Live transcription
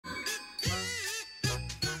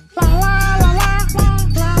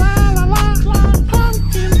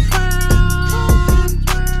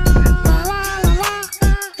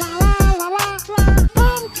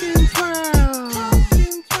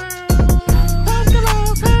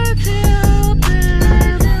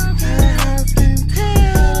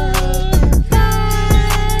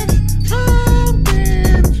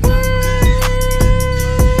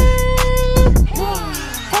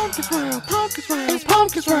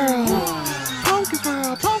World. Pocus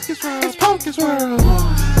World, Pocus World, it's Pocus World.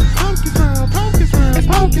 Pocus World, Pocus World, it's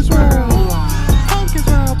Pocus World. Pocus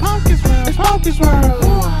World, Pocus World, it's Pocus World.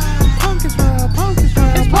 Pocus World, Pocus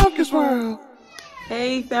World, it's Pocus World.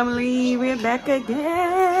 Hey family, we're back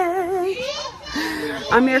again.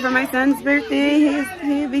 I'm here for my son's birthday.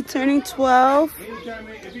 He'll be turning 12.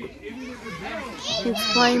 He's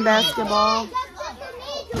playing basketball.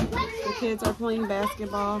 The kids are playing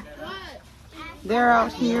basketball. They're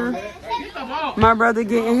out here. My brother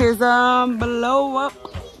getting his blow up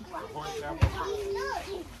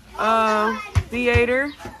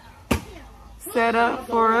theater set up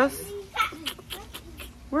for us.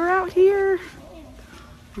 We're out here.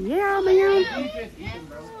 Yeah, man.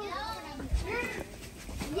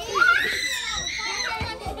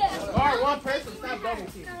 Alright, one person, stop double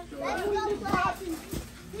team.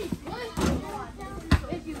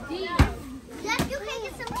 Jeff, you can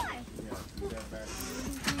get some more.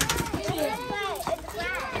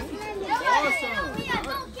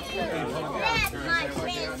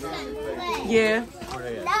 Yeah.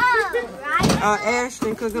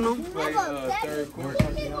 Ashton cooking them. Third quarter.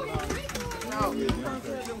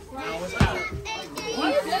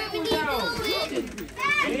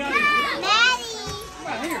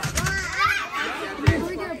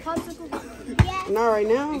 Not right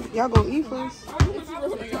now. Y'all gonna eat first. Who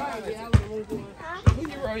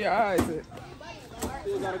you roll your eyes at?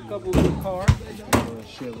 Still got a couple of cards.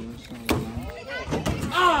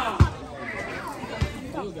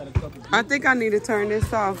 I think I need to turn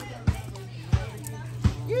this off.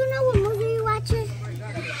 Do you know what movie you're watching?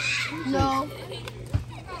 No.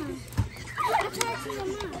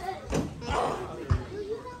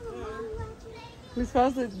 We're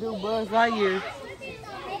supposed to do Buzz Lightyear.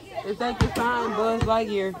 If they can find Buzz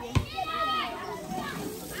Lightyear.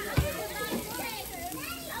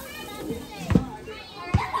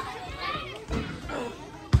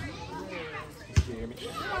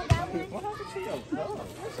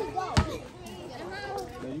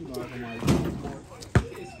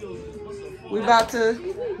 We about to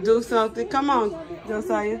do something. Come on,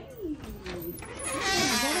 Josiah.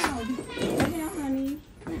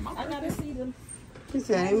 I gotta see them. He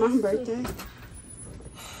said, ain't my birthday.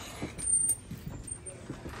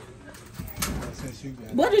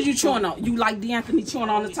 What did you chewing on? You like D'Anthony chewing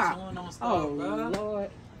on the top? Oh,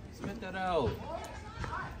 Lord. Spit that out.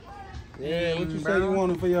 Yeah, what you say you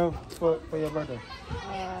wanted for your birthday?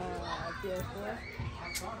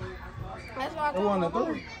 Who won the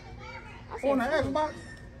 3? Who won the Xbox?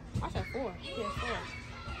 I said 4. PS4.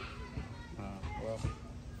 Well.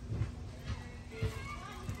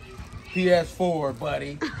 PS4,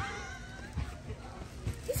 buddy.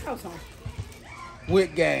 He's house on.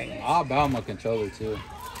 With game. I'll buy him a controller too.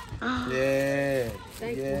 Yeah.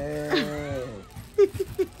 Thank yeah.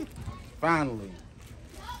 Finally.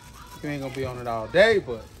 You ain't gonna be on it all day,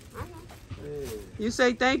 but. Yeah. You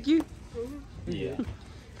say thank you? Yeah.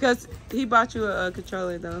 Because he bought you a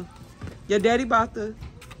controller, though. Your daddy bought the...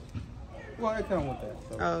 Well, it come with that.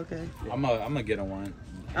 So. Oh, okay. I'm gonna get him one.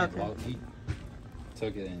 Okay. Well, he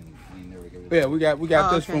took it and he never gave it. Yeah, we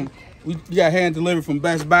got this okay. from we got hand delivered from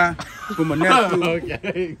Best Buy from a nephew.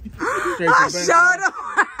 Okay. I showed him.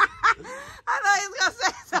 I thought he was gonna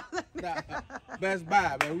say something. Nah, Best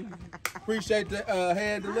Buy, man. We appreciate the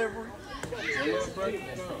hand delivery.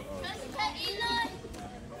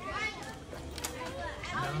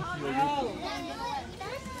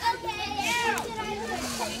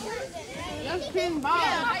 Let's pin ball.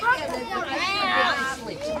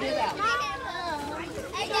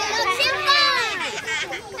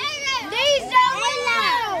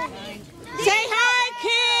 Say hi,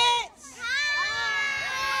 kids.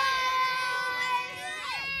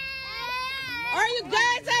 Are you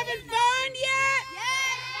guys having fun yet?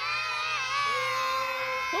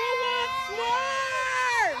 Who wants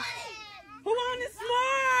more? Who wants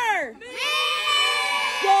more?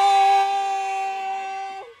 Go!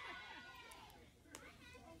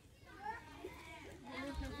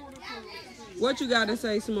 What you gotta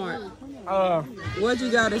say, Smart? What you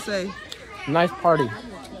gotta say? Nice party.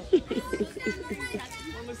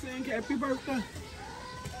 Wanna sing happy birthday?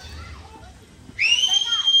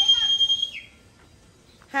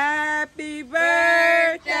 Happy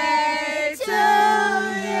birthday to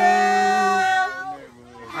you.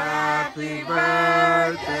 Happy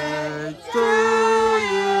birthday to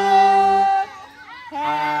you.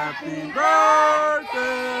 Happy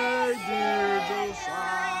birthday, dear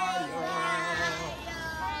Josiah.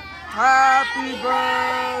 Happy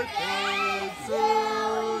birthday to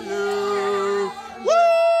you. Woo!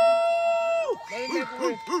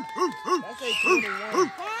 That's a 21.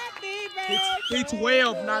 Happy He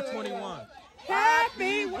 12, not 21.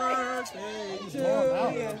 Happy birthday to you.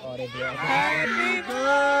 Happy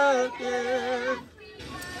birthday.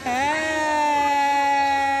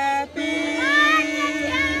 Happy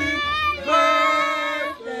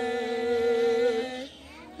birthday.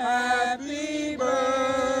 Happy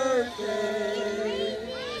birthday.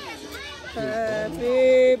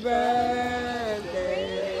 Happy birthday.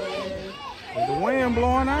 Is the wind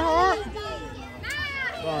blowing out?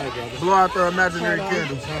 Sorry, brother. Blow out the imaginary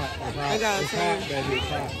candles. It's hot. It's hot. I got It's some. hot, baby. It's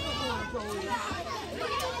hot.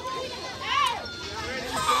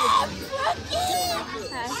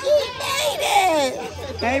 She made it.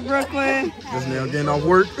 Hey, Brooklyn. This nail getting off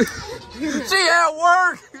work. She at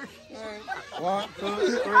work. 1, 2,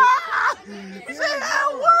 3. She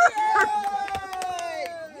at work.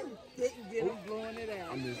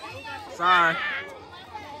 Sorry.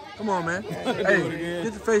 Come on, man. Hey, get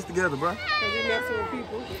your face together, bro.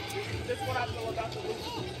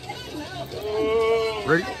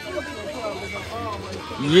 Ready?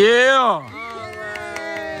 Yeah.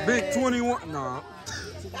 Big 21. Nah.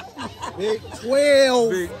 Big 12.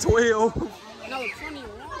 Big 12. No, 21.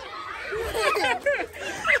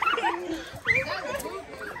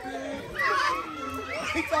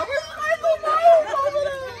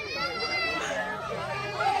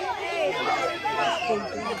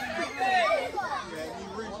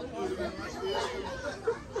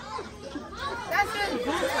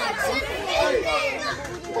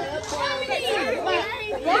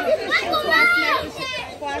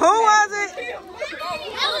 Who was it?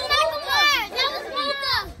 That was Michael Myers. That was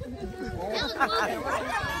Mocha. That was Mocha.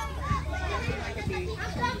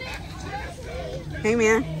 Hey,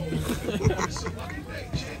 man.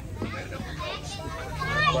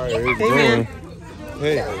 Sorry, Hey, man.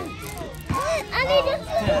 Hey. I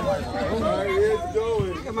need to.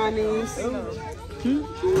 Look at my knees.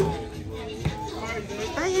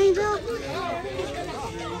 Hey, Angel.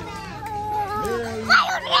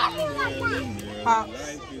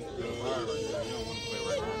 Pops.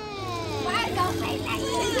 Why don't play like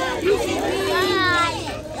this?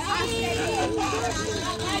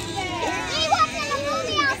 We watching a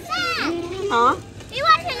movie outside. Huh? We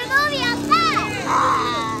watching a movie outside.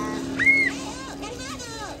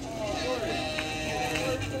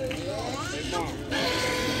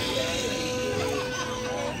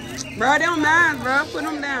 Bro, they don't mind, bro. Put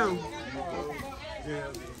them down.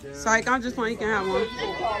 Psych, I'm just playing. You can have one.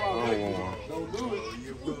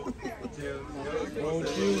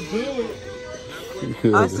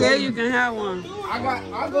 I said you can have one.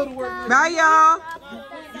 I go to work. Bye, y'all.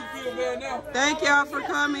 Thank y'all for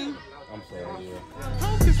coming. I'm sorry,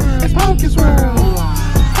 yeah. Pocus World.